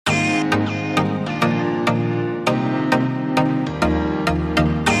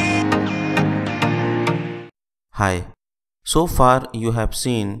Hi. So far you have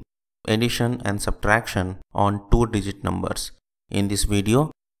seen addition and subtraction on 2-digit numbers. In this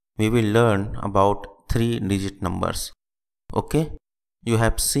video, we will learn about 3-digit numbers. Okay? You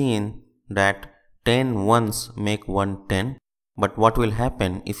have seen that 10 ones make 1 10, but what will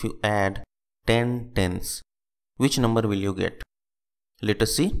happen if you add 10 tens? Which number will you get? Let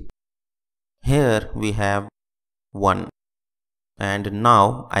us see. Here we have 1. And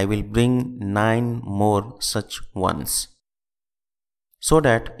now I will bring 9 more such ones. So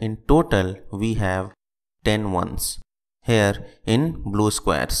that in total we have 10 ones here in blue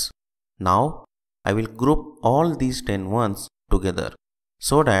squares. Now I will group all these 10 ones together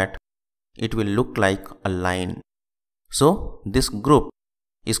so that it will look like a line. So this group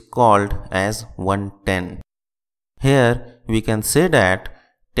is called as 110. Here we can say that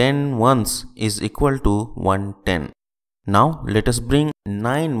 10 ones is equal to 110. Now let us bring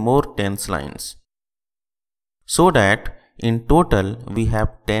 9 more tens lines so that in total we have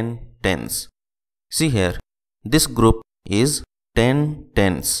 10 tens. See here, this group is 10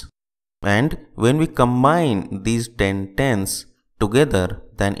 tens, and when we combine these 10 tens together,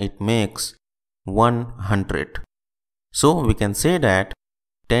 then it makes 100. So we can say that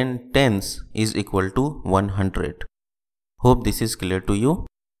 10 tens is equal to 100. Hope this is clear to you.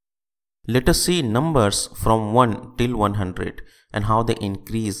 Let us see numbers from 1 till 100 and how they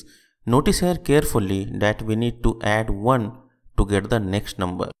increase. Notice here carefully that we need to add 1 to get the next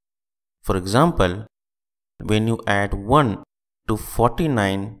number. For example, when you add 1 to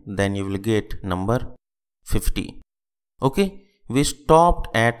 49, then you will get number 50. Okay, we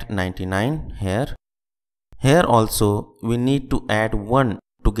stopped at 99 here. Here also we need to add 1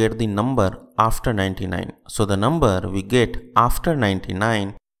 to get the number after 99. So the number we get after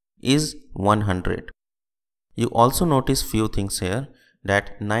 99 is 100. You also notice few things here,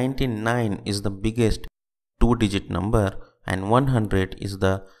 that 99 is the biggest 2-digit number and 100 is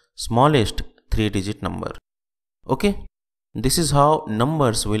the smallest 3-digit number. Okay, this is how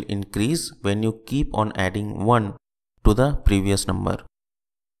numbers will increase when you keep on adding 1 to the previous number.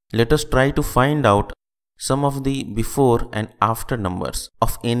 Let us try to find out some of the before and after numbers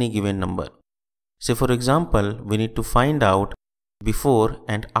of any given number. Say for example, we need to find out before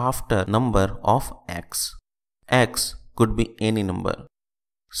and after number of x. X could be any number.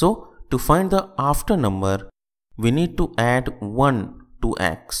 So to find the after number, we need to add 1 to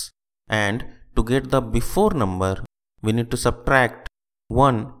x, and to get the before number, we need to subtract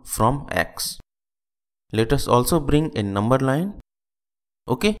 1 from x. Let us also bring a number line.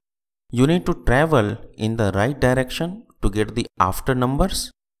 Okay, you need to travel in the right direction to get the after numbers,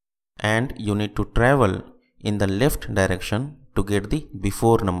 and you need to travel in the left direction to get the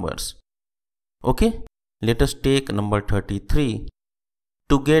before numbers. Okay, let us take number 33.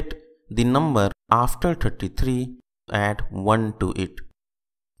 To get the number after 33, add 1 to it.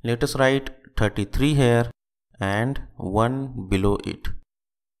 Let us write 33 here and 1 below it.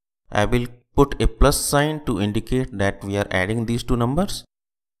 I will put a plus sign to indicate that we are adding these two numbers.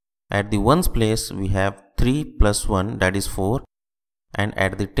 At the ones place we have 3 plus 1, that is 4, and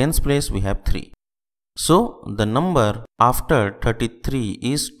at the tens place we have 3. So the number after 33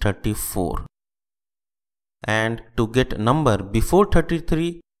 is 34. And to get number before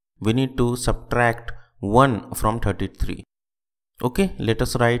 33, we need to subtract 1 from 33. Okay, let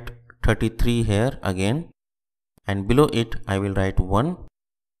us write 33 here again, and below it I will write 1.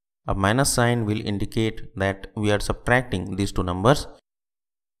 A minus sign will indicate that we are subtracting these two numbers.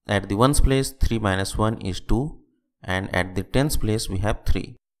 At the ones place 3 minus 1 is 2, and at the tens place we have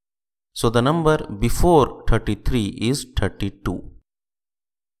 3. So the number before 33 is 32.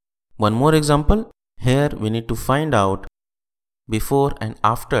 One more example. Here we need to find out before and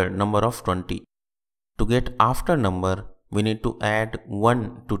after number of 20. To get after number, we need to add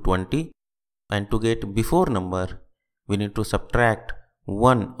 1 to 20, and to get before number, we need to subtract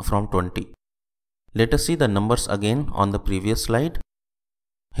 1 from 20. Let us see the numbers again on the previous slide.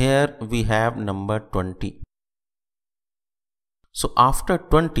 Here we have number 20. So after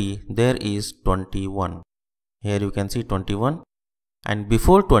 20 there is 21. Here you can see 21, and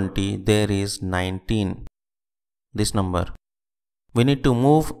before 20 there is 19. This number. We need to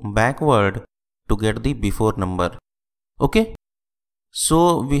move backward to get the before number. Okay.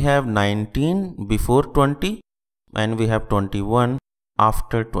 So we have 19 before 20 and we have 21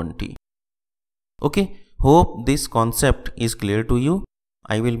 after 20. Okay. Hope this concept is clear to you.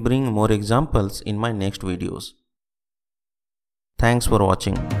 I will bring more examples in my next videos. Thanks for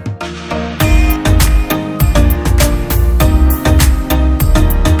watching.